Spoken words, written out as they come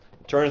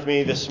Turn with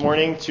me this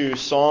morning to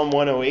Psalm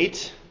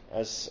 108.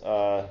 As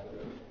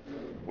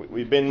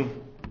we've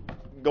been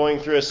going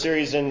through a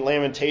series in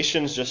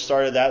Lamentations, just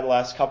started that the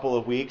last couple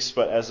of weeks,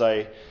 but as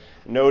I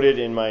noted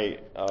in my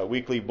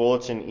weekly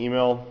bulletin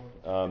email,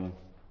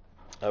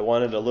 I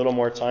wanted a little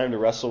more time to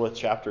wrestle with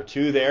chapter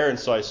 2 there, and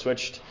so I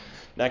switched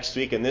next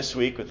week and this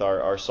week with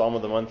our Psalm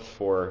of the Month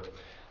for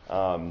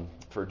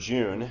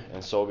June,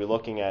 and so we'll be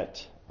looking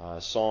at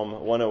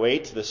Psalm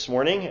 108 this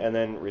morning, and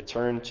then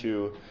return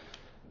to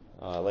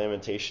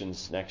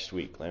Lamentations next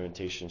week.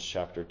 Lamentations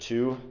chapter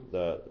 2,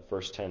 the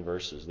first 10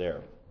 verses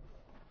there.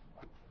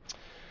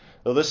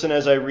 So listen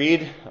as I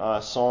read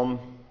Psalm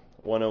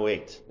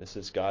 108. This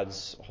is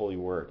God's holy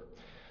word.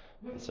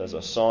 It says,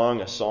 a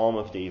psalm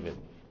of David.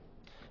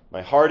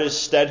 My heart is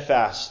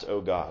steadfast, O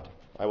God.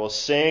 I will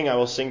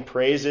sing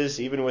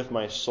praises even with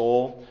my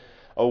soul.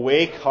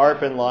 Awake,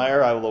 harp and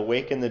lyre, I will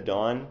awaken the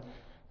dawn.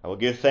 I will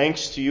give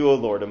thanks to you, O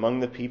Lord, among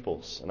the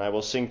peoples, and I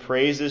will sing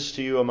praises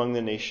to you among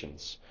the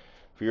nations.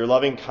 For your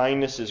loving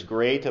kindness is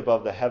great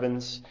above the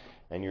heavens,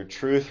 and your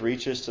truth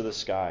reaches to the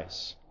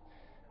skies.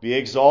 Be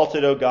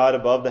exalted, O God,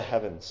 above the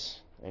heavens,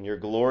 and your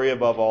glory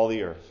above all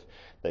the earth,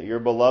 that your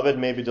beloved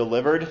may be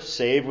delivered.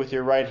 Save with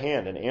your right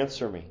hand, and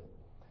answer me.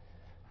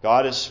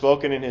 God has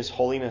spoken in his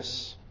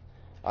holiness.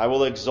 I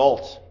will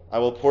exult. I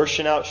will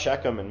portion out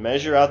Shechem and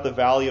measure out the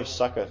valley of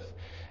Succoth.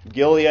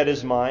 Gilead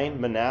is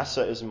mine,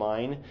 Manasseh is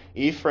mine.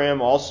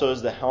 Ephraim also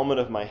is the helmet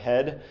of my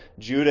head.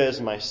 Judah is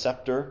my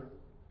scepter.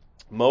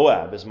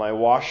 Moab is my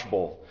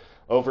washbowl.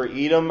 Over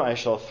Edom I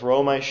shall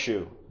throw my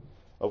shoe.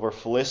 Over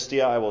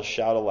Philistia I will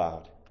shout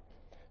aloud.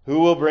 Who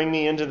will bring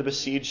me into the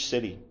besieged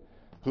city?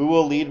 Who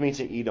will lead me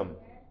to Edom?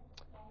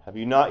 Have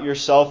you not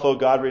yourself, O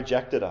God,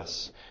 rejected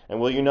us? And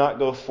will you not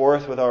go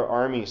forth with our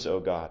armies, O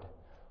God?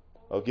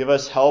 O give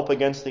us help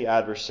against the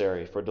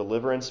adversary, for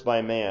deliverance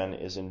by man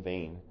is in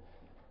vain.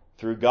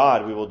 Through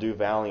God we will do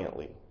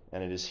valiantly,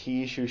 and it is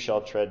he who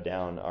shall tread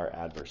down our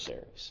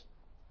adversaries.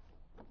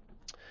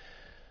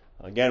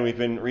 Again, we've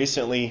been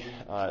recently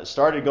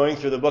started going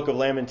through the book of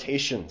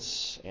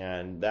Lamentations,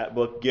 and that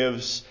book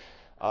gives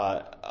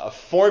a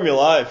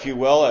formula, if you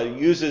will. It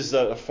uses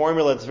a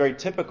formula that's very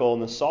typical in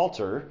the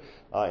Psalter,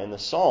 in the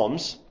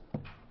Psalms,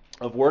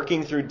 of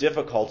working through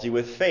difficulty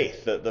with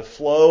faith. The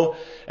flow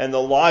and the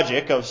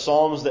logic of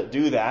Psalms that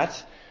do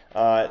that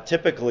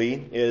typically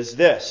is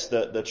this: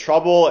 the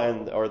trouble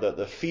or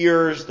the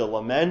fears, the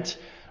lament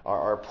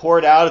are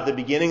poured out at the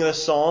beginning of the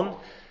psalm,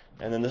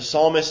 and then the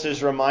psalmist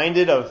is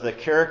reminded of the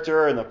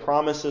character and the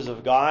promises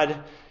of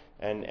God,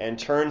 and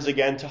turns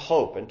again to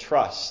hope and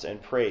trust and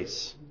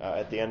praise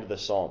at the end of the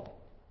psalm.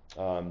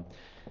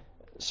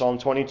 Psalm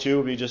 22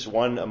 will be just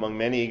one among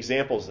many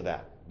examples of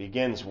that. It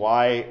begins,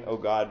 "Why, O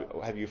God,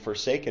 have you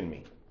forsaken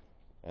me?"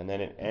 And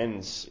then it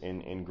ends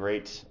in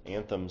great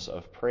anthems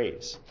of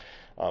praise.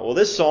 Well,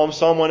 this psalm,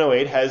 Psalm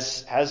 108,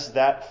 has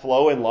that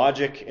flow and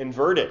logic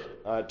inverted,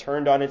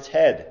 turned on its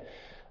head.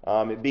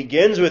 It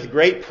begins with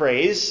great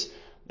praise,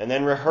 and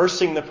then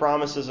rehearsing the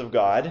promises of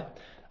God.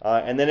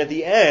 And then at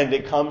the end,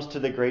 it comes to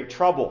the great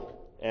trouble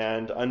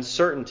and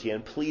uncertainty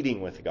and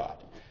pleading with God.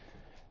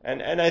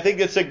 And I think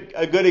it's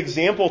a good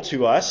example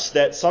to us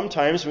that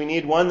sometimes we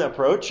need one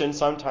approach and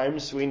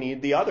sometimes we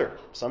need the other.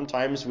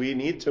 Sometimes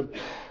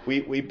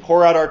we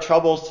pour out our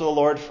troubles to the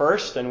Lord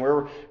first, and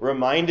we're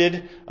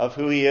reminded of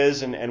who he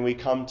is, and we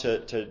come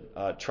to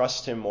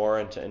trust him more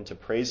and to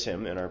praise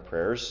him in our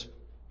prayers.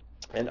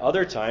 And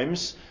other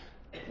times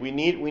we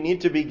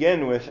need to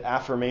begin with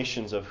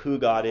affirmations of who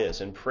God is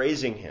and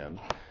praising him,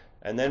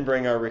 and then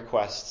bring our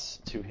requests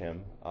to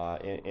him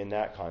in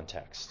that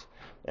context.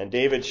 And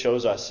David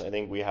shows us, I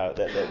think, we have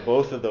that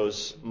both of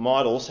those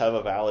models have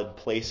a valid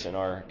place in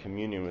our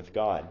communion with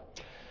God.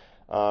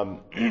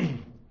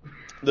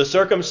 The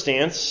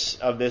circumstance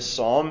of this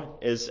psalm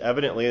is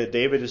evidently that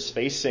David is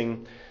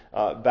facing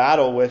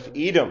battle with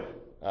Edom,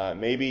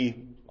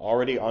 maybe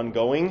already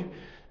ongoing.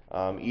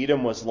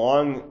 Edom was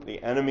long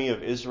the enemy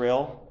of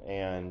Israel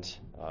and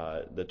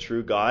the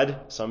true God.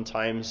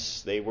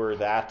 Sometimes they were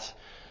that,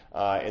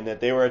 in that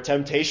they were a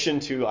temptation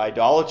to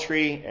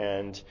idolatry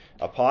and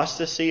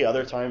apostasy.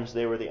 Other times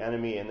they were the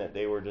enemy in that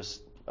they were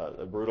just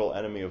a brutal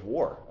enemy of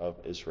war of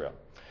Israel.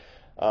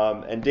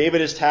 And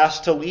David is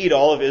tasked to lead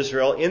all of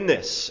Israel in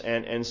this.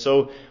 And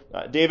so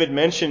David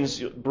mentions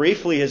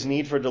briefly his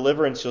need for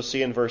deliverance, you'll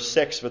see in verse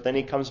 6, but then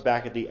he comes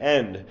back at the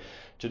end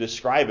to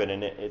describe it.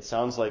 And it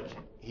sounds like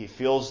he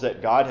feels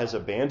that God has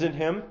abandoned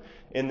him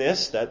in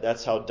this,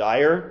 that's how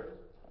dire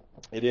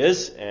it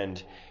is,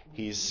 and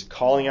he's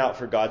calling out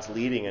for God's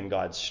leading and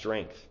God's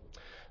strength.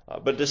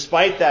 But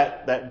despite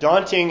that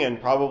daunting and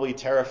probably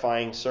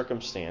terrifying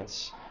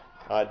circumstance,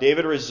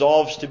 David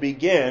resolves to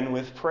begin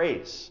with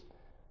praise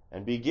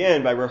and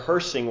begin by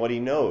rehearsing what he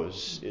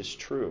knows is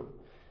true.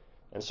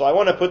 And so I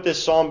want to put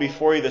this psalm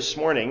before you this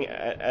morning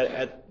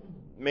at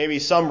maybe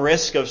some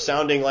risk of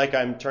sounding like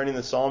I'm turning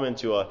the psalm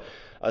into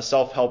a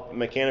self-help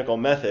mechanical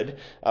method,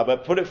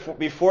 but put it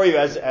before you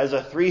as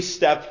a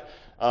three-step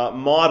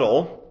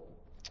model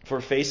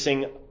for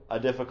facing a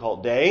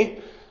difficult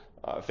day,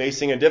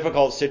 facing a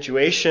difficult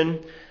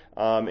situation,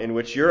 in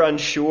which you're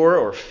unsure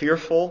or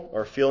fearful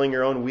or feeling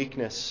your own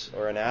weakness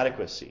or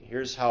inadequacy.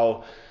 Here's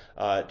how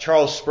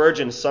Charles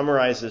Spurgeon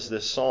summarizes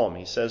this psalm.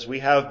 He says, "We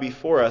have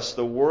before us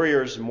the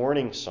warrior's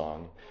morning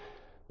song,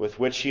 with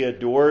which he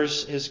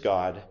adores his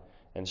God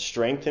and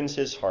strengthens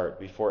his heart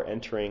before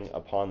entering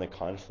upon the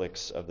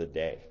conflicts of the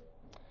day."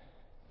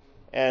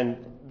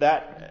 And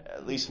that,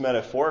 at least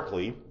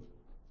metaphorically,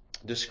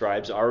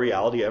 describes our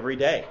reality every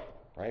day,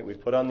 right? We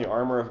put on the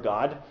armor of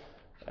God,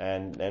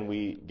 and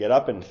we get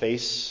up and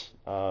face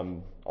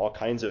all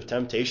kinds of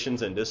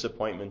temptations and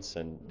disappointments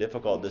and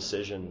difficult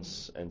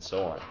decisions and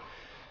so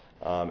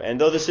on.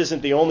 And though this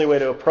isn't the only way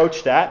to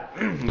approach that,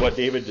 what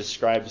David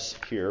describes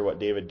here, what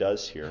David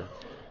does here,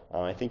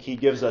 I think he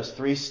gives us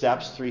 3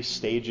 steps, 3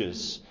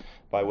 stages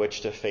by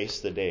which to face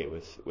the day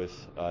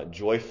with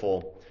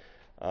joyful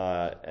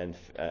and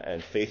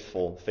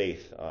faithful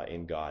faith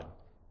in God.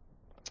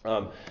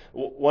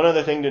 One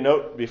other thing to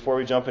note before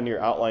we jump into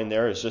your outline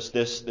there is just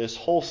this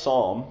whole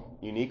psalm,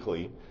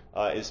 uniquely,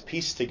 is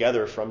pieced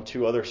together from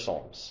 2 other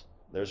psalms.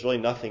 There's really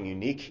nothing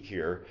unique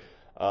here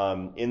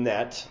in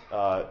that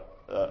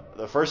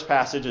the first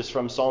passage is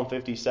from Psalm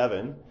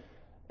 57,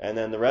 and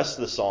then the rest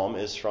of the psalm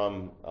is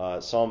from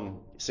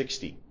Psalm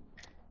 60.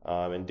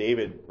 And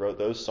David wrote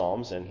those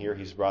psalms, and here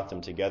he's brought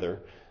them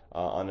together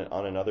on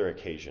another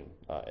occasion,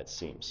 it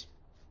seems.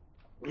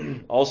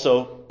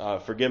 Also,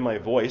 forgive my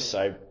voice.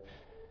 I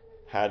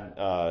had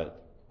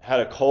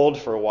a cold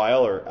for a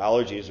while, or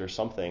allergies or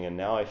something, and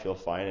now I feel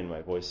fine, and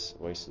my voice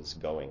is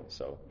going.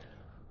 So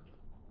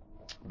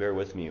bear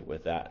with me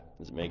with that,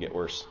 as it may get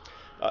worse.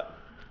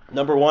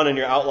 Number 1 in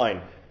your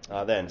outline,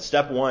 then.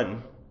 Step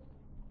 1,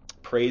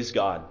 praise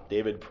God.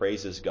 David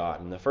praises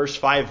God. In the first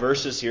 5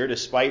 verses here,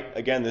 despite,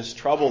 again, this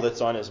trouble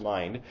that's on his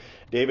mind,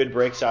 David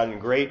breaks out in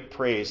great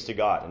praise to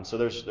God. And so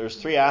there's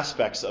 3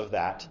 aspects of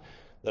that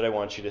I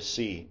want you to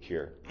see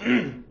here.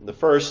 The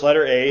first,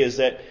 letter A, is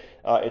that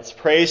it's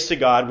praise to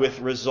God with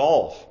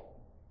resolve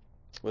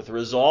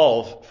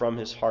from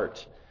his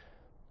heart.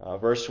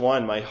 Verse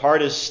 1, "My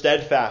heart is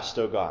steadfast,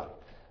 O God.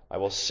 I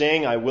will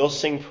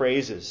sing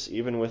praises,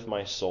 even with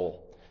my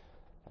soul."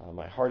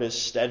 My heart is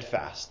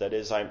steadfast. That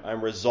is,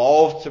 I'm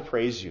resolved to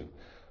praise you,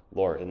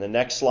 Lord. And the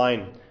next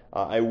line,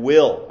 I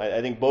will.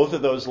 I think both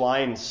of those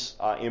lines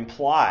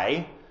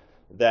imply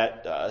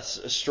that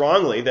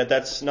strongly that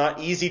that's not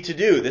easy to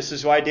do. This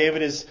is why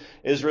David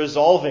is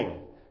resolving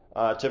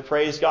to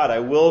praise God. I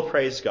will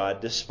praise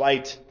God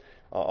despite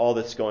all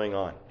that's going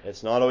on.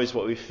 It's not always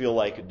what we feel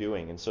like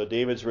doing. And so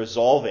David's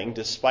resolving,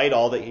 despite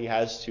all that he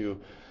has to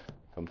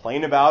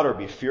complain about or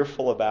be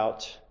fearful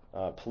about,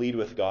 plead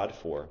with God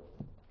for.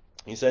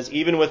 He says,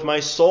 even with my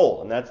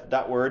soul. And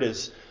that word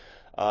is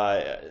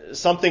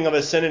something of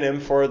a synonym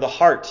for the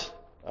heart.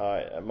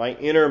 My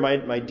inner,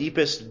 my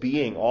deepest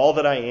being, all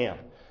that I am.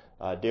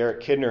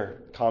 Derek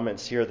Kidner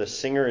comments here, the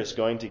singer is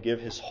going to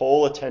give his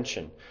whole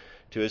attention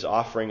to his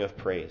offering of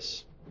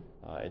praise.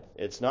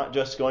 It's not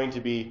just going to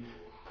be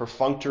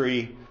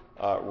perfunctory,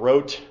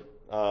 rote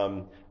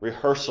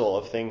rehearsal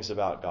of things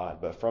about God,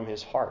 but from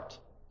his heart.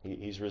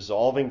 He's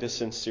resolving to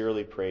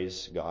sincerely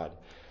praise God.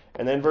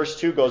 And then verse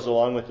 2 goes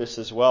along with this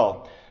as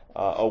well.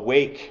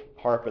 Awake,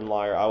 harp and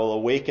lyre, I will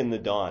awaken the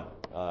dawn.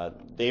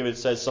 David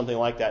says something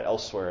like that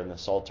elsewhere in the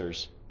Psalter.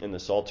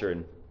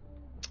 And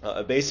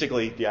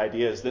basically, the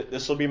idea is that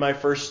this will be my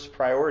first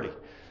priority.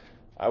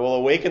 I will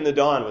awaken the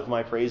dawn with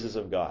my praises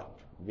of God.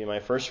 It'll be my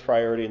first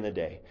priority in the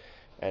day.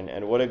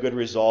 And what a good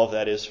resolve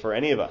that is for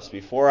any of us.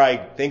 Before I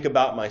think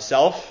about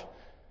myself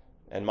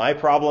and my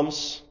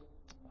problems,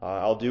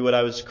 I'll do what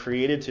I was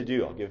created to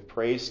do. I'll give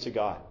praise to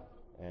God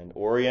and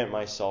orient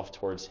myself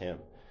towards Him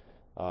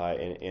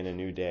in a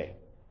new day.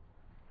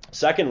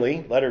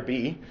 Secondly, letter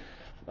B,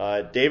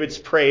 David's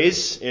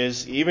praise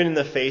is even in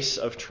the face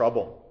of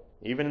trouble.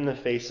 Even in the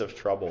face of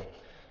trouble.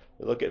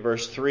 We look at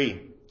verse 3,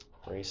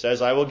 where he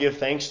says, I will give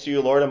thanks to you,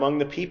 Lord, among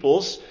the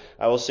peoples.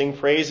 I will sing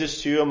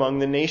praises to you among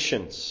the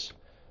nations.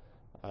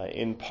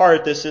 In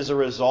part, this is a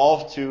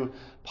resolve to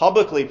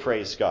publicly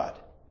praise God.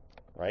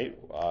 Right?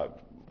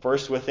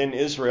 First within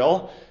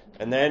Israel,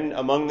 and then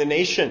among the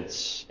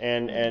nations.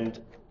 And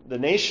the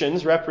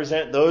nations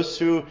represent those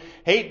who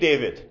hate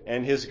David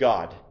and his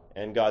God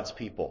and God's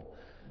people.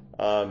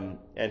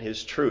 And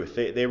his truth.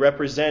 They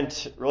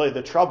represent really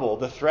the trouble,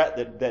 the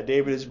threat that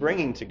David is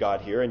bringing to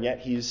God here, and yet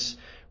he's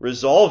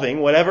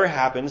resolving, whatever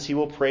happens, he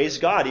will praise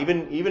God,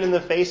 even in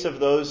the face of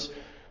those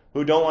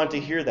who don't want to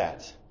hear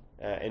that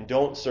and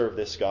don't serve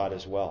this God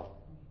as well.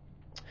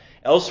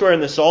 Elsewhere in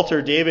the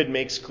Psalter, David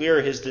makes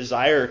clear his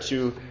desire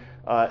to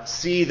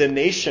see the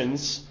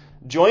nations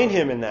join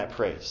him in that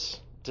praise,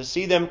 to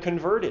see them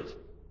converted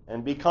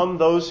and become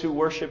those who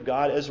worship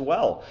God as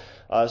well.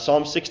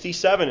 Psalm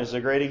 67 is a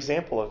great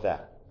example of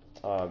that.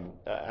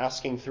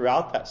 Asking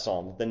throughout that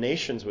psalm that the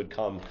nations would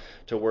come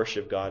to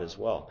worship God as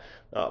well.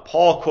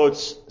 Paul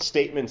quotes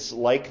statements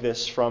like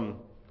this from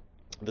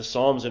the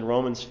Psalms in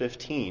Romans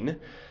 15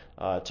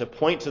 to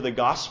point to the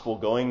gospel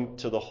going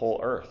to the whole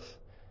earth.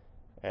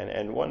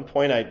 And one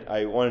point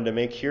I wanted to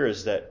make here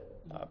is that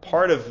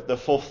part of the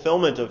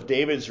fulfillment of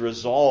David's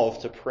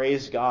resolve to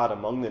praise God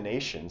among the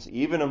nations,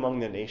 even among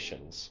the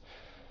nations,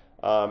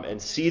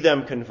 and see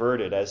them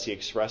converted, as he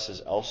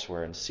expresses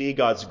elsewhere, and see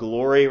God's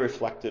glory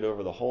reflected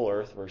over the whole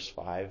earth, verse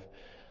 5,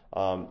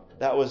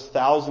 that was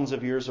thousands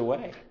of years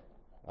away,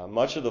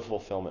 much of the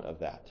fulfillment of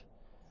that.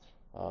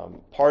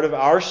 Part of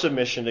our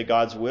submission to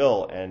God's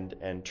will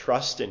and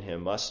trust in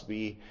him must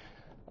be,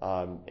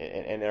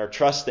 and our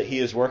trust that he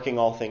is working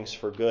all things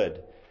for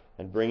good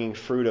and bringing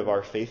fruit of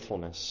our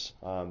faithfulness.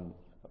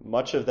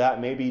 Much of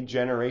that may be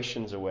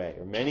generations away,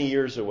 or many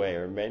years away,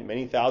 or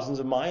many thousands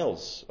of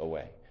miles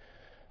away.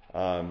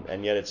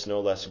 And yet it's no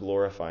less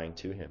glorifying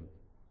to him.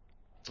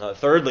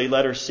 Thirdly,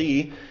 letter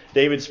C,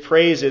 David's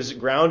praise is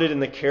grounded in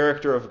the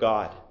character of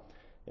God.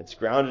 It's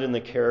grounded in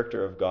the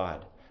character of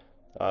God.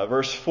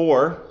 Verse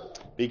 4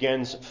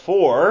 begins,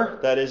 for,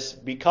 that is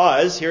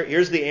because,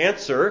 here's the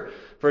answer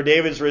for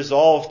David's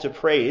resolve to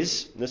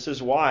praise. This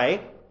is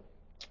why.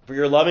 For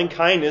your loving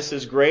kindness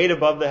is great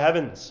above the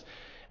heavens,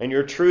 and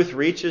your truth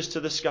reaches to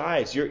the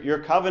skies. Your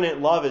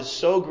covenant love is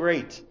so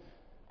great.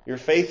 Your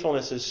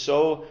faithfulness is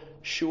so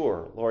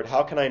sure. Lord,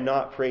 how can I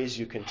not praise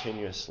you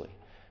continuously?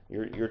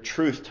 Your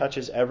truth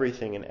touches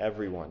everything and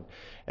everyone.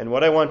 And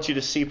what I want you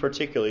to see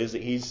particularly is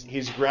that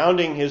he's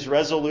grounding his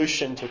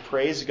resolution to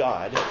praise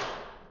God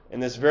in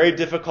this very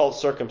difficult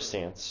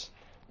circumstance.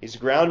 He's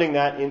grounding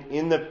that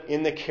in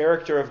the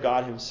character of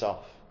God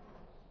himself.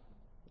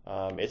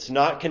 It's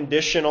not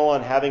conditional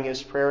on having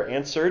his prayer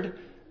answered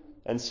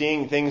and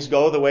seeing things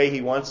go the way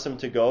he wants them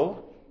to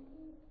go.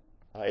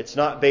 It's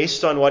not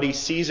based on what he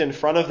sees in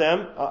front of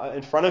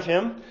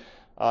him.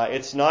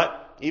 It's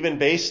not even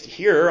based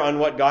here on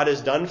what God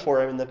has done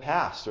for him in the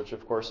past, which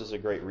of course is a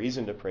great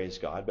reason to praise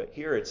God. But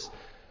here it's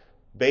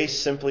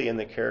based simply in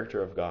the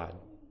character of God,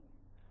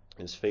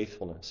 his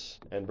faithfulness.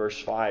 And verse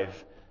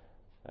 5,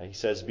 he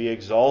says, be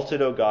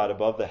exalted, O God,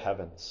 above the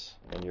heavens,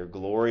 and your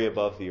glory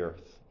above the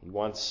earth. He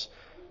wants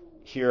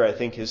here, I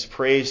think, his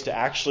praise to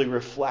actually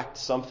reflect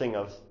something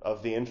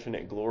of the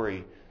infinite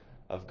glory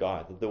of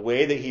God. The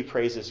way that he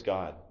praises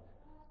God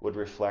would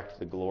reflect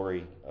the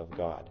glory of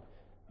God.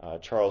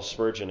 Charles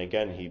Spurgeon,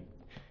 again,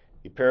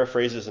 he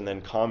paraphrases and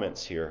then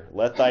comments here.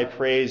 Let thy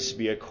praise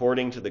be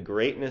according to the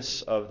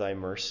greatness of thy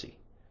mercy.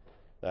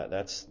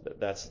 That's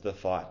the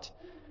thought.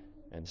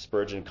 And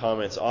Spurgeon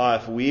comments,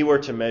 if we were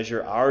to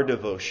measure our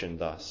devotion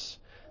thus,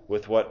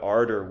 with what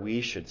ardor we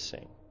should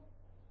sing.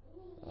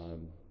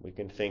 We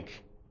can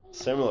think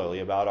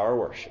similarly about our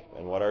worship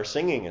and what our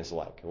singing is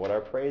like, and what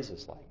our praise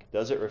is like.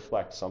 Does it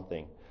reflect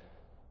something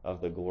of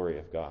the glory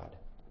of God?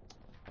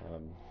 All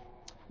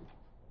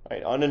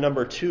right, on to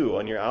number 2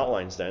 on your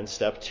outlines then.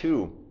 Step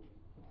 2,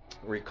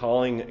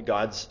 recalling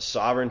God's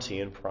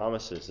sovereignty and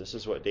promises. This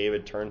is what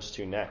David turns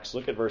to next.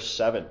 Look at verse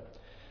 7,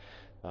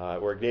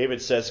 where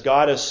David says,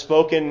 God has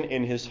spoken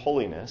in his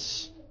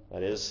holiness.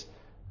 That is,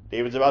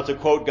 David's about to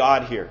quote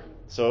God here.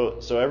 So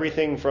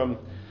everything from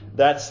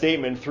that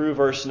statement through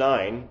verse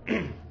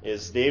 9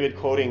 is David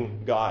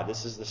quoting God.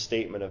 This is the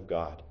statement of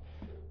God.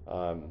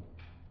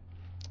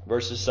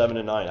 Verses 7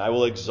 and 9. I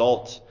will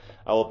exalt.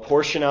 I will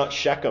portion out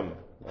Shechem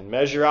and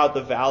measure out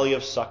the valley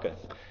of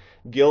Succoth.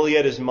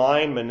 Gilead is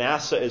mine.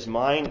 Manasseh is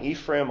mine.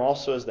 Ephraim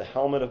also is the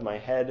helmet of my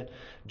head.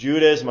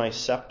 Judah is my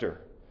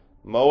scepter.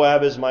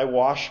 Moab is my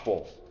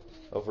washbowl.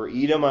 Over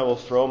Edom I will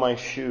throw my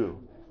shoe.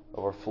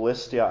 Over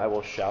Philistia I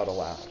will shout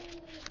aloud.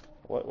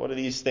 What do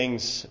these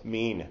things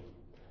mean?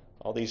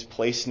 All these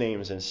place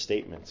names and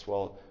statements.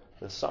 Well,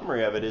 the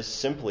summary of it is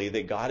simply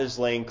that God is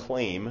laying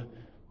claim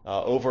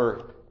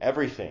over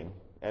everything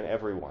and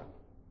everyone,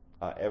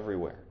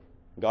 everywhere.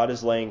 God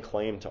is laying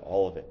claim to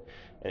all of it.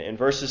 And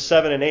verses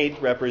 7 and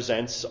 8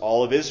 represents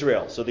all of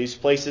Israel. So these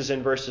places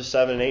in verses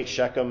 7 and 8,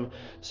 Shechem,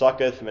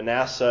 Succoth,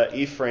 Manasseh,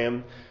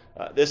 Ephraim,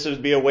 this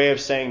would be a way of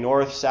saying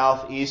north,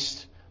 south,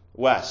 east,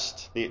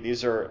 west.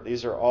 These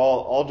are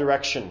all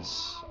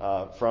directions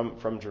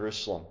from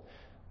Jerusalem.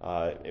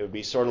 It would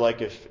be sort of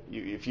like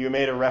if you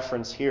made a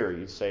reference here,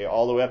 you'd say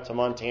all the way up to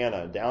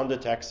Montana, down to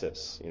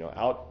Texas,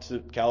 out to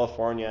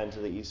California and to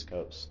the East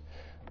Coast.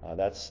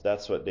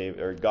 That's what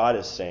God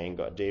is saying.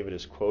 David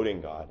is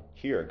quoting God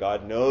here.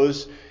 God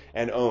knows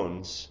and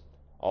owns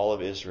all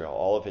of Israel,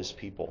 all of his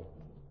people.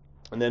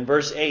 And then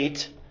verse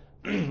 8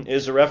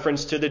 is a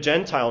reference to the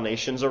Gentile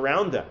nations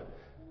around them.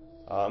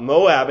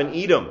 Moab and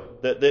Edom.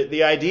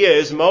 The idea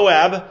is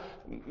Moab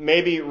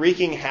may be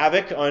wreaking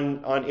havoc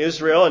on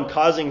Israel and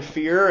causing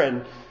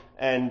fear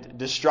and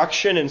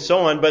destruction and so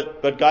on,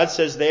 but God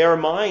says they are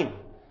mine.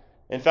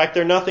 In fact,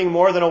 they're nothing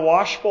more than a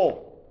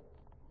washbowl,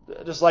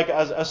 just like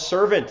a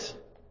servant.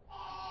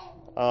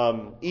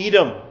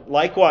 Edom,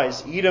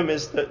 likewise. Edom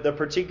is the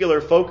particular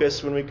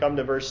focus when we come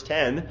to verse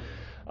 10.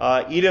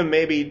 Edom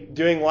may be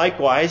doing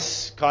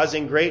likewise,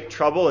 causing great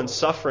trouble and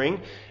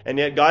suffering, and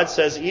yet God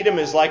says Edom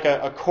is like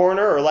a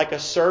corner or like a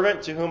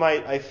servant to whom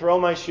I throw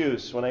my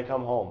shoes when I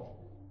come home.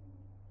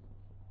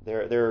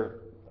 They're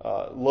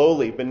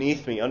lowly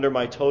beneath me, under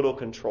my total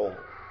control.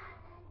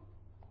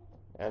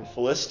 And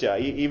Philistia,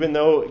 even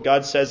though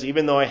God says,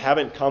 even though I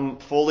haven't come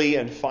fully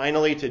and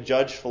finally to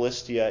judge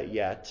Philistia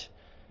yet,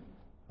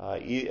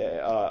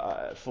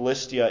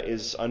 Philistia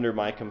is under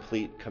my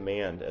complete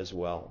command as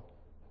well.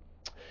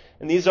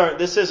 And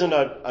this isn't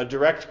a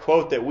direct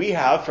quote that we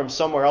have from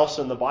somewhere else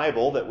in the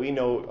Bible that we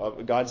know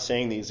of God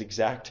saying these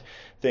exact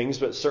things,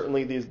 but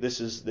certainly this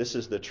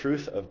is the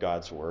truth of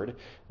God's word,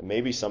 and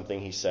maybe something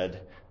he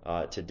said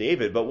to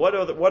David. But what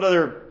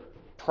other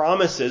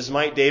promises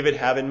might David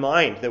have in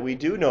mind that we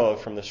do know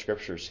of from the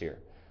scriptures here?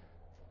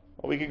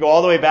 Well, we could go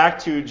all the way back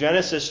to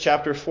Genesis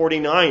chapter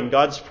 49,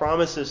 God's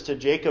promises to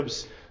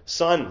Jacob's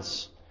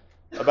sons.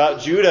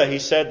 About Judah, he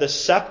said, the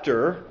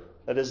scepter,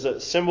 that is a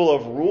symbol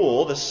of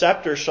rule, the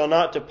scepter shall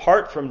not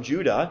depart from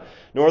Judah,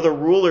 nor the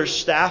ruler's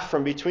staff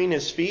from between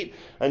his feet,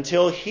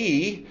 until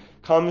he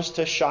comes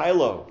to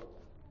Shiloh.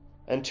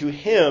 And to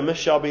him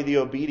shall be the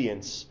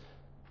obedience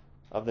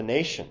of the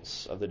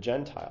nations, of the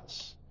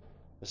Gentiles.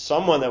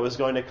 Someone that was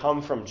going to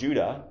come from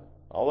Judah,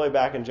 all the way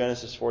back in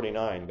Genesis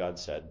 49, God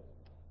said,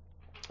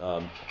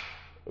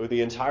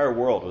 the entire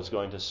world was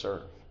going to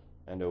serve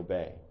and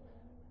obey.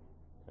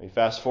 We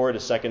fast forward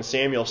to 2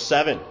 Samuel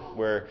 7,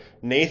 where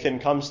Nathan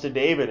comes to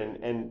David,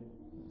 and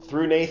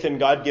through Nathan,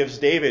 God gives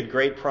David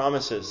great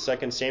promises.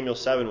 2 Samuel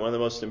 7, one of the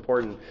most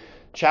important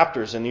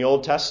chapters in the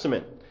Old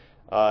Testament.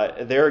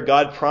 There,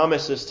 God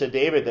promises to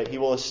David that he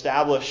will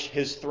establish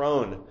his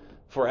throne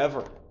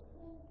forever,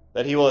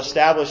 that he will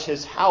establish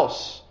his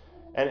house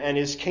and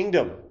his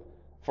kingdom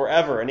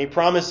forever. And he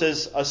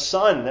promises a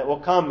son that will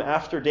come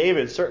after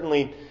David,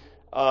 certainly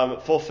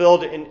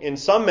fulfilled in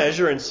some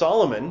measure in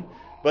Solomon.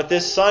 But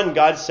this son,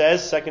 God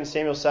says, 2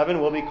 Samuel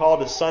 7, will be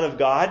called the Son of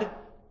God,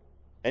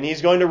 and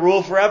he's going to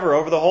rule forever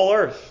over the whole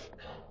earth.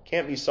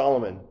 Can't be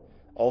Solomon,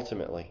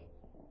 ultimately.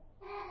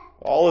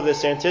 All of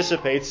this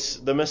anticipates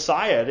the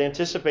Messiah. It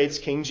anticipates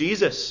King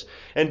Jesus.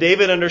 And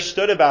David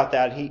understood about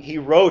that. He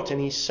wrote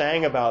and he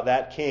sang about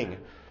that king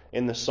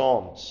in the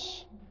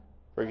Psalms.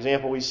 For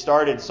example, we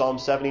started Psalm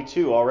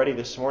 72 already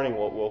this morning.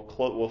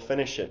 We'll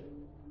finish it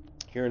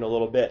here in a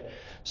little bit.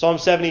 Psalm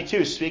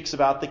 72 speaks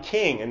about the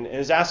king and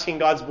is asking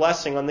God's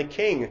blessing on the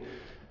king.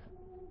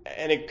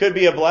 And it could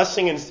be a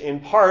blessing in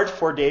part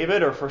for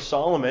David or for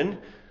Solomon,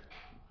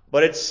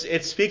 but it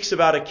speaks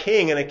about a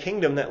king and a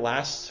kingdom that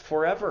lasts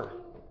forever.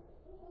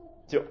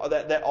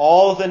 That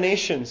all the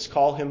nations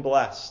call him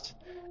blessed.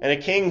 And a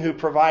king who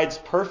provides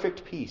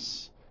perfect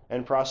peace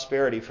and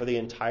prosperity for the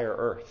entire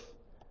earth.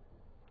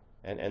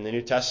 And the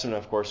New Testament,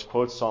 of course,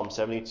 quotes Psalm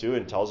 72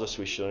 and tells us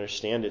we should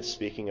understand it's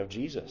speaking of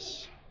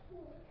Jesus.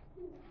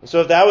 And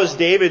so if that was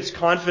David's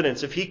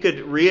confidence, if he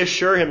could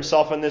reassure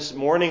himself in this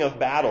morning of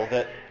battle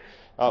that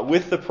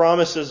with the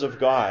promises of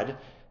God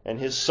and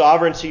his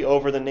sovereignty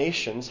over the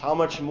nations, how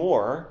much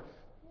more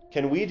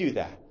can we do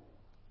that?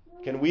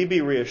 Can we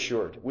be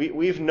reassured?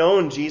 We've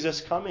known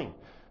Jesus coming.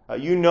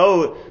 You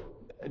know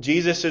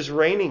Jesus is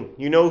reigning.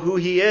 You know who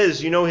he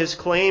is. You know his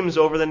claims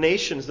over the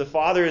nations. The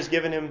Father has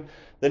given him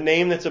the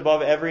name that's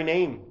above every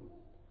name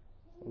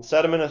and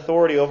set him in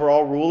authority over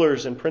all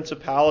rulers and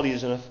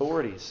principalities and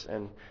authorities.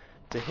 And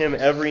to him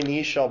every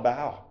knee shall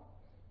bow.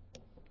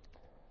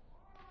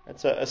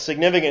 That's a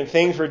significant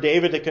thing for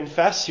David to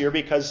confess here,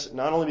 because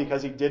not only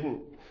because he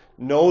didn't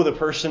know the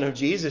person of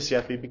Jesus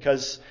yet, but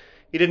because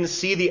he didn't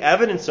see the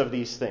evidence of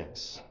these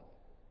things.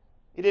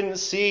 He didn't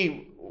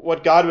see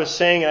what God was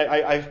saying.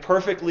 I've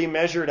perfectly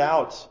measured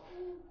out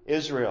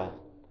Israel.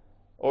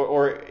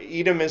 Or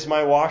Edom is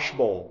my wash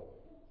bowl.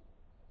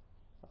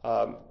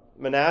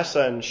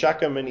 Manasseh and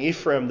Shechem and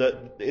Ephraim,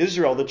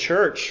 Israel, the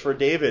church for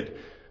David,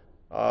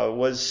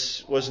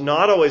 was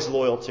not always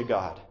loyal to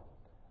God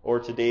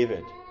or to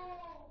David.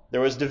 There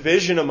was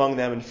division among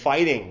them and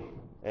fighting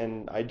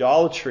and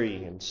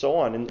idolatry and so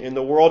on. In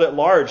the world at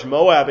large,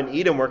 Moab and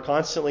Edom were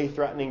constantly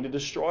threatening to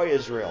destroy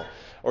Israel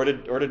or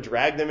to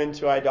drag them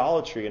into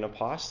idolatry and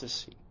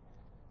apostasy.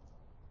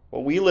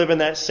 Well, we live in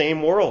that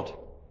same world,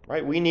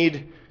 right? We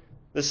need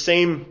the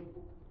same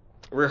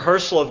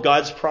rehearsal of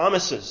God's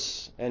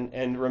promises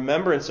and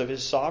remembrance of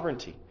his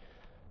sovereignty.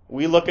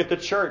 We look at the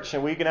church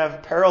and we can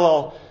have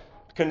parallel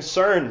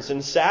concerns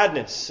and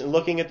sadness in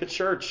looking at the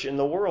church in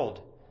the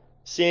world,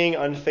 seeing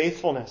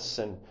unfaithfulness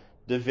and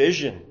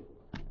division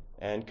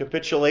and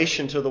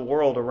capitulation to the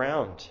world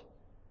around.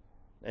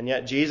 And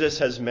yet Jesus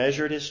has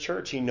measured his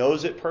church. He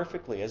knows it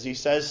perfectly. As he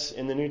says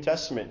in the New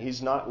Testament,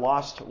 he's not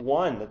lost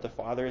one that the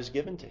Father has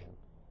given to him.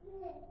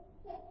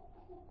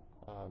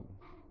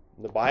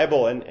 The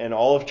Bible and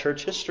all of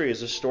church history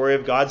is a story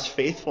of God's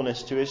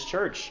faithfulness to his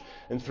church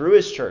and through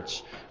his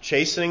church,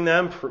 chastening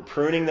them,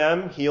 pruning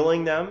them,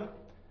 healing them,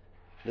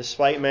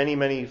 despite many,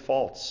 many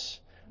faults.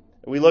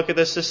 We look at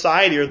the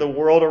society or the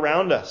world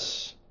around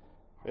us.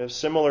 We have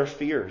similar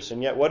fears.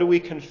 And yet what do we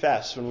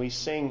confess when we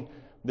sing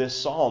this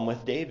psalm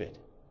with David?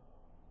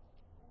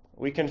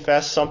 We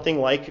confess something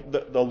like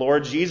the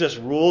Lord Jesus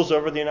rules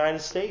over the United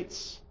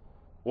States,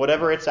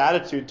 whatever its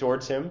attitude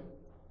towards him.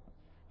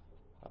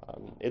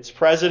 Its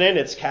president,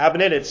 its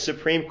cabinet, its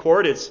Supreme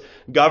Court, its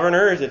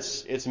governors,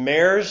 its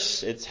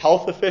mayors, its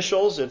health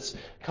officials, its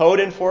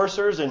code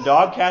enforcers and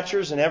dog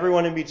catchers and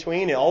everyone in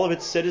between, all of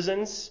its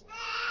citizens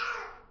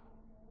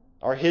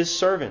are his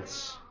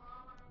servants.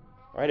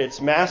 Right?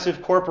 It's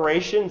massive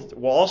corporations,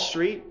 Wall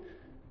Street.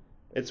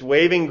 It's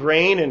waving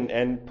grain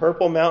and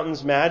Purple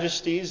Mountain's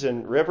majesties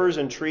and rivers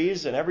and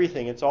trees and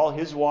everything. It's all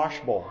his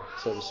washbowl,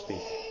 so to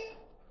speak.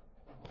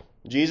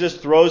 Jesus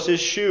throws his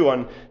shoe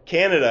on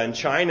Canada and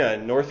China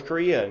and North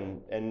Korea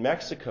and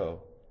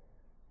Mexico.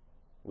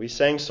 We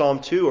sang Psalm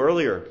 2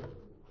 earlier,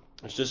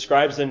 which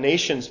describes the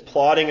nations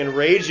plotting and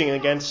raging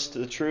against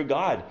the true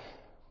God.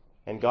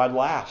 And God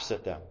laughs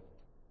at them.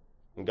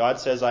 And God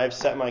says, I have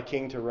set my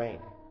king to reign.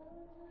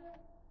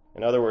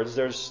 In other words,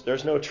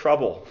 there's no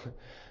trouble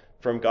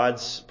from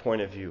God's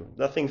point of view.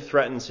 Nothing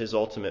threatens his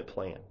ultimate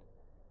plan.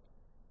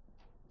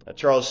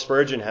 Charles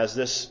Spurgeon has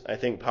this, I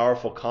think,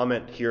 powerful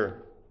comment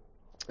here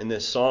in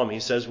this psalm.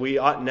 He says, we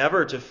ought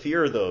never to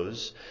fear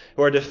those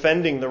who are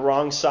defending the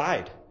wrong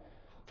side.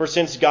 For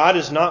since God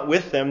is not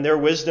with them, their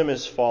wisdom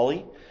is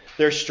folly,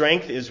 their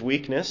strength is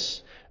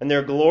weakness, and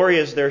their glory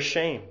is their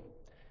shame.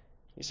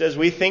 He says,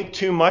 we think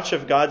too much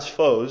of God's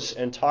foes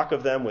and talk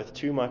of them with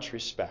too much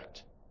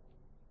respect.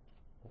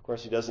 Of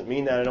course, he doesn't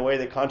mean that in a way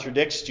that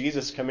contradicts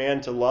Jesus'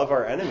 command to love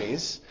our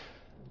enemies.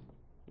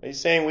 He's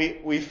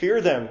saying we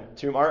fear them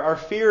too. Our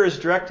fear is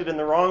directed in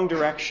the wrong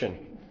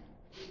direction,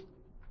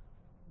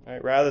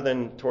 right, rather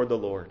than toward the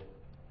Lord.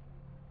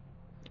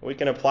 We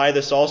can apply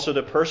this also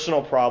to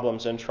personal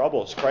problems and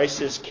troubles.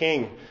 Christ is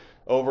king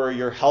over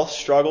your health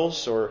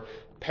struggles or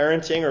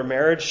parenting or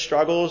marriage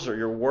struggles or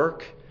your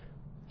work.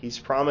 He's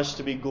promised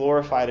to be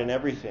glorified in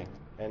everything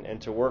and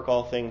to work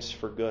all things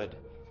for good.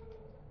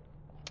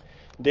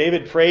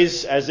 David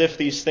prays as if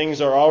these things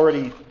are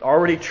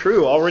already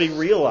true, already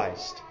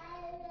realized.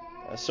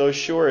 So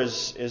sure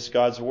is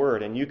God's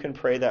word. And you can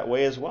pray that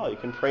way as well. You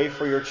can pray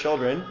for your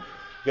children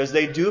because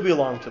they do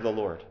belong to the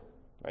Lord.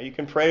 You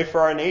can pray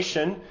for our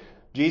nation.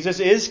 Jesus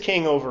is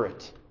king over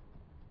it.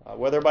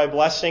 Whether by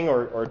blessing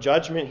or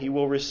judgment, he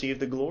will receive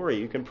the glory.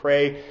 You can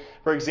pray,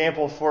 for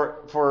example,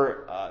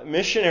 for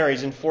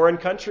missionaries in foreign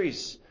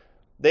countries.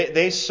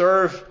 They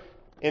serve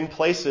in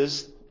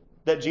places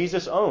that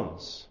Jesus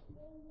owns.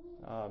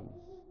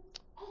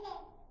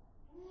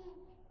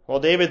 Well,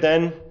 David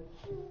then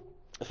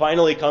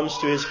finally comes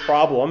to his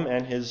problem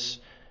and his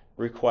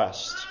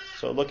request.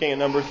 So looking at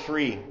number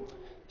 3,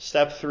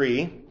 step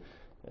 3,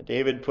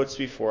 David puts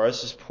before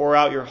us is pour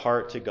out your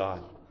heart to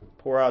God.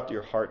 Pour out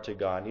your heart to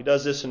God. And he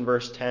does this in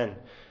verse 10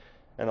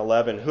 and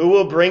 11. Who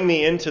will bring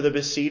me into the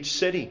besieged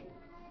city?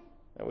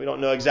 And we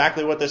don't know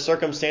exactly what the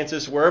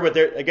circumstances were, but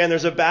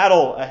there's a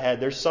battle ahead.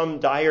 There's some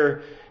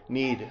dire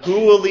need.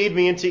 Who will lead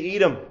me into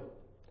Edom?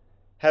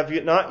 Have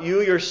not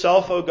you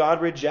yourself, O God,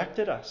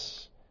 rejected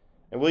us?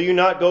 And will you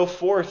not go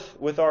forth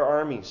with our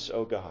armies,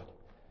 O God?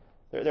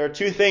 There are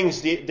two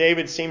things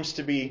David seems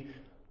to be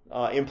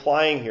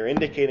implying here,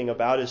 indicating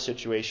about his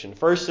situation.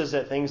 First is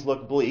that things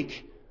look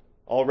bleak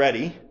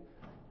already.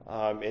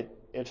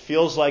 It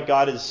feels like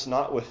God is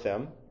not with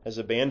them, has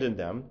abandoned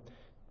them,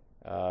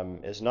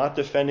 is not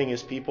defending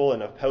his people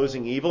and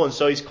opposing evil, and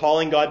so he's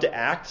calling God to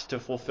act, to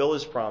fulfill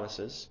his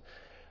promises.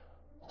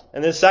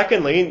 And then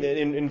secondly,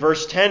 in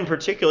verse 10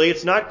 particularly,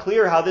 it's not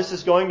clear how this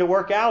is going to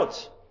work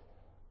out.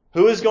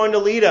 Who is going to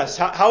lead us?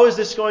 How is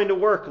this going to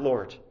work,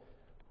 Lord?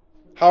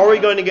 How are we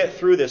going to get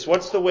through this?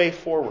 What's the way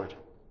forward?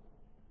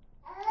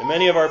 And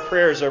many of our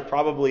prayers are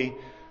probably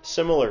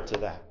similar to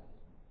that.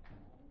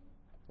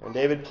 And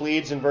David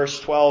pleads in verse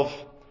 12,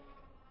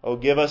 "Oh,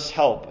 give us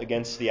help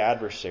against the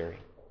adversary."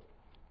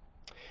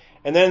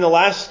 And then in the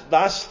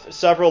last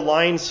several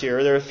lines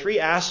here, there are 3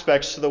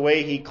 aspects to the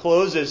way he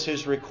closes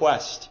his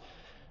request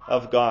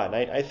of God.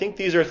 I think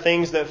these are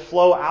things that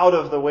flow out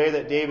of the way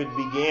that David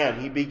began.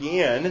 He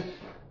began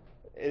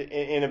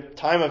in a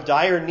time of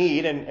dire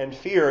need and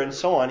fear and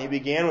so on. He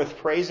began with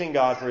praising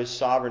God for his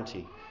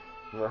sovereignty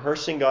and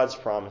rehearsing God's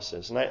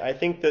promises. And I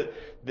think that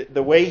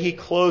the way he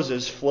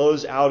closes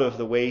flows out of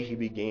the way he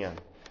began.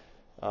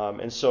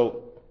 And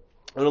so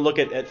I'm going to look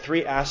at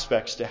 3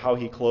 aspects to how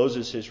he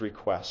closes his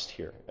request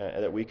here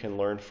that we can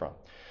learn from.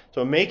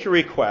 So make your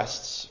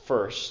requests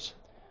first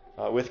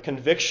with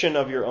conviction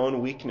of your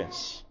own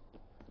weakness.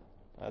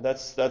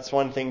 That's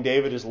one thing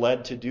David is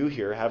led to do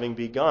here, having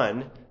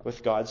begun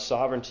with God's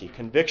sovereignty.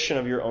 Conviction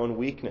of your own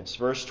weakness.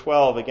 Verse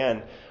 12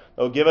 again.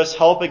 "Oh, give us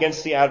help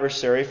against the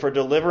adversary, for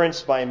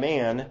deliverance by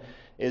man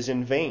is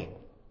in vain."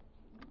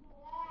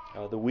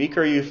 The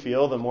weaker you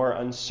feel, the more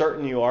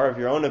uncertain you are of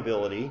your own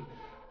ability,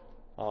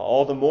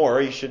 all the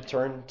more you should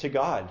turn to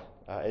God,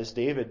 as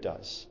David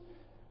does.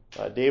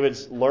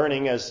 David's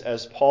learning,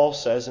 as Paul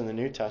says in the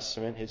New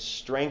Testament, his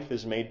strength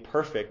is made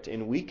perfect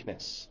in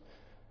weakness.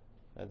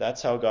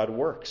 That's how God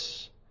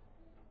works.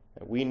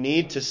 We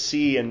need to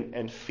see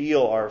and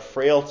feel our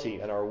frailty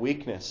and our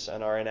weakness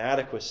and our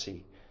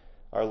inadequacy,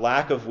 our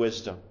lack of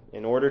wisdom,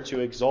 in order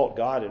to exalt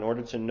God, in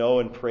order to know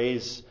and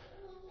praise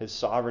his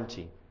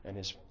sovereignty and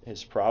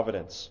his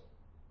providence.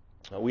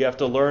 We have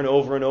to learn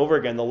over and over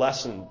again the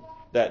lesson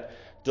that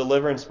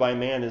deliverance by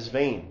man is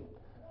vain,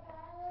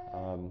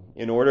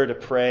 in order to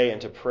pray and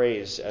to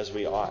praise as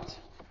we ought.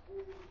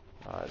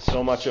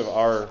 So much of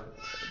our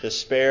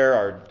despair,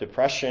 our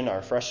depression,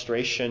 our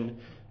frustration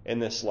in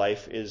this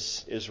life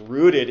is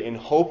rooted in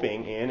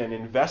hoping in and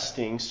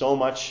investing so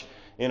much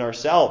in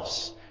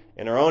ourselves,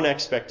 in our own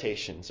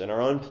expectations, in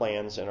our own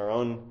plans, in our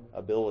own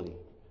ability.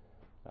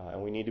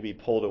 And we need to be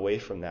pulled away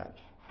from that,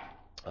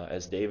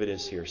 as David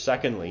is here.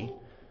 Secondly,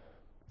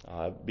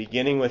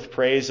 beginning with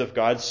praise of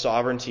God's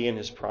sovereignty and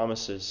His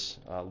promises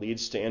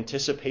leads to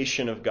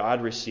anticipation of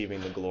God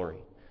receiving the glory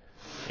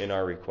in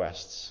our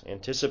requests.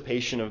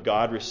 Anticipation of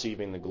God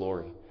receiving the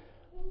glory.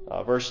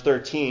 Verse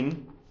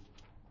 13,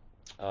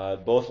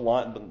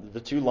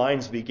 the two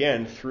lines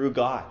begin, through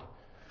God,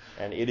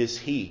 and it is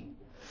He.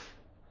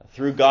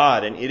 Through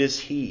God, and it is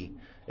He.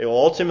 It will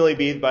ultimately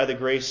be by the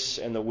grace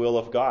and the will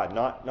of God,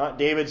 not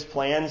David's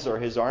plans or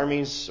his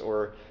armies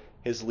or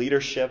his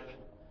leadership.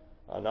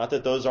 Not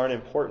that those aren't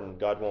important.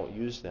 God won't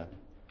use them.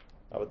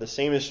 But the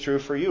same is true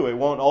for you. It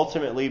won't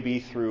ultimately be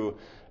through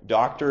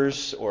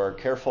doctors or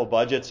careful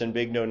budgets and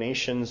big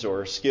donations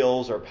or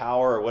skills or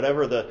power or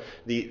whatever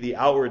the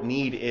outward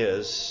need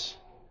is.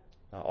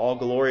 All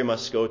glory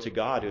must go to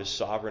God, who is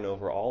sovereign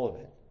over all of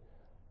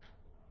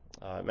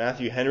it.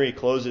 Matthew Henry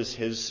closes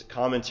his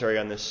commentary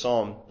on this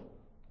psalm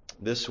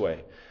this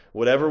way: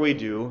 whatever we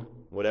do,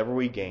 whatever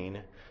we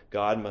gain,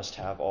 God must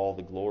have all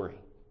the glory.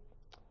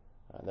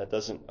 That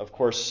doesn't, of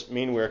course,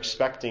 mean we're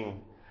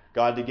expecting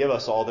God to give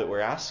us all that we're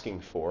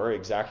asking for,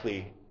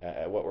 exactly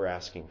what we're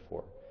asking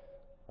for.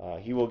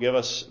 He will give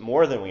us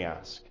more than we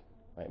ask,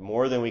 right?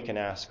 More than we can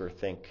ask or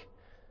think,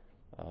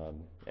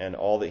 and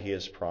all that He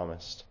has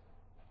promised.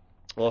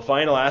 Well, a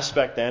final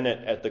aspect then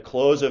at the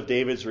close of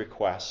David's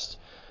request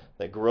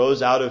that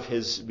grows out of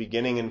his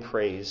beginning in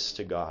praise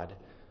to God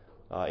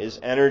is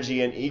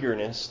energy and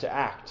eagerness to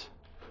act.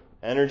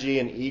 Energy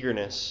and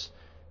eagerness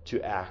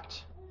to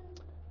act.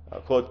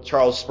 I'll quote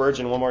Charles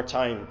Spurgeon one more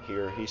time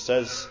here. He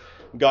says,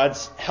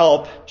 God's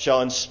help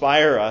shall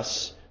inspire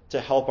us to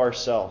help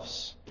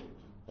ourselves.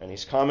 And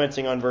he's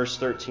commenting on verse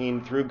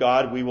 13, through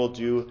God we will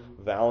do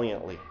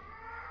valiantly.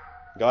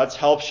 God's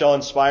help shall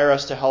inspire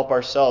us to help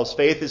ourselves.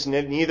 Faith is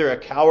neither a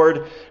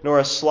coward nor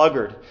a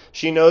sluggard.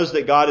 She knows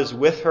that God is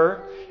with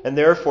her, and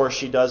therefore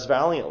she does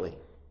valiantly.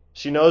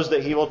 She knows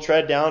that He will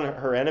tread down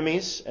her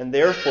enemies, and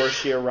therefore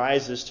she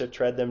arises to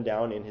tread them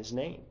down in His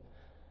name.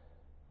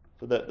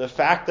 So the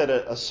fact that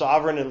a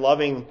sovereign and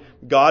loving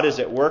God is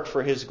at work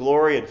for His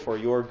glory and for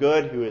your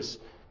good, who has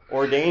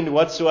ordained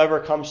whatsoever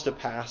comes to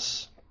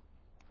pass.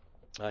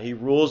 He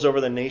rules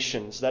over the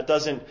nations. That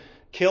doesn't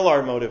kill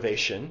our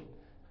motivation.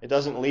 It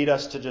doesn't lead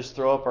us to just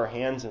throw up our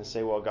hands and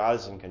say, well, God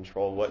is in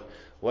control.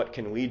 What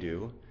can we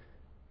do?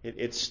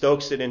 It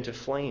stokes it into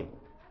flame.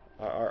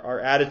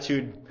 Our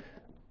attitude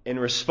in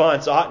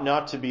response ought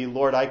not to be,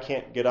 Lord, I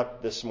can't get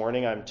up this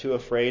morning. I'm too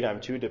afraid. I'm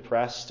too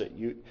depressed.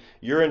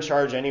 You're in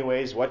charge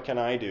anyways. What can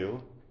I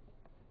do?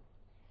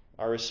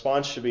 Our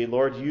response should be,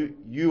 Lord,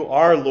 you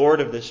are Lord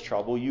of this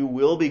trouble. You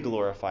will be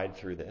glorified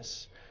through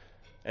this.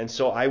 And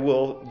so I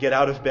will get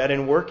out of bed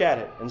and work at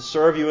it and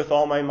serve you with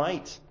all my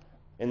might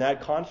in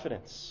that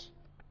confidence.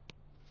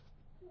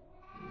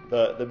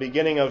 The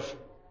beginning of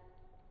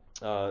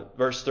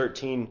verse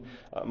 13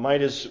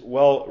 might as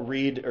well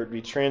read or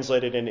be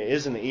translated, and it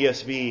is in the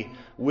ESV,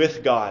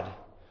 with God.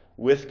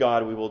 With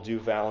God we will do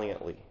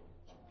valiantly,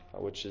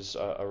 which is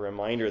a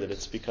reminder that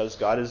it's because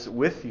God is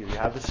with you. You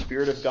have the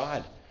Spirit of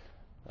God.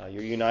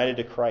 You're united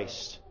to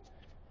Christ.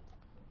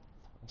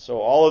 So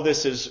all of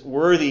this is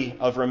worthy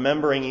of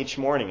remembering each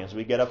morning as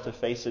we get up to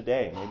face a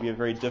day, maybe a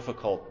very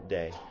difficult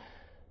day.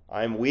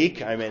 I'm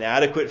weak. I'm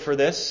inadequate for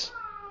this.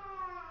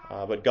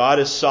 But God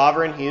is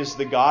sovereign. He is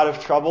the God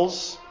of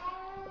troubles.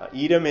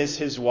 Edom is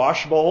His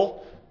wash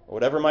bowl.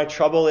 Whatever my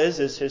trouble is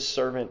His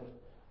servant.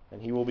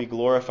 And He will be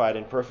glorified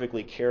in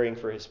perfectly caring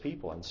for His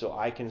people. And so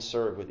I can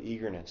serve with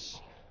eagerness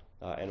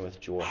and with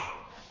joy.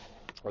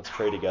 Let's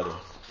pray together.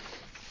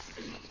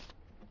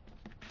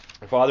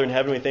 Our Father in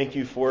heaven, we thank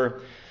You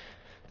for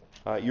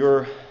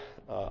Your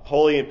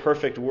holy and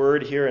perfect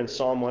word here in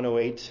Psalm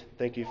 108.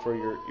 Thank You for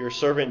your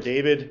servant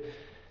David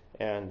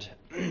and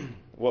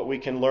what we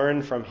can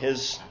learn from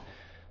his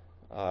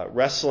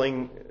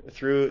wrestling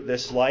through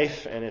this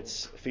life and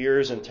its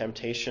fears and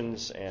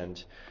temptations,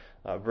 and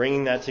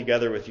bringing that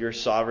together with Your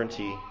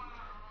sovereignty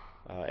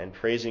and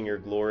praising Your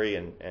glory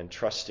and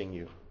trusting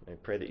You. I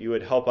pray that You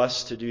would help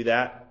us to do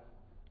that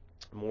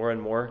more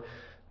and more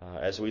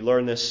as we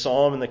learn this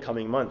psalm in the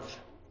coming month.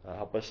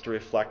 Help us to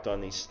reflect on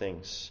these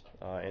things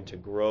and to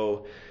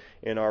grow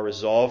in our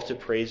resolve to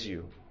praise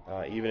You,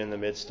 even in the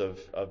midst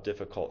of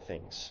difficult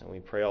things. And we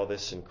pray all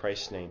this in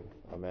Christ's name.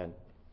 Amen.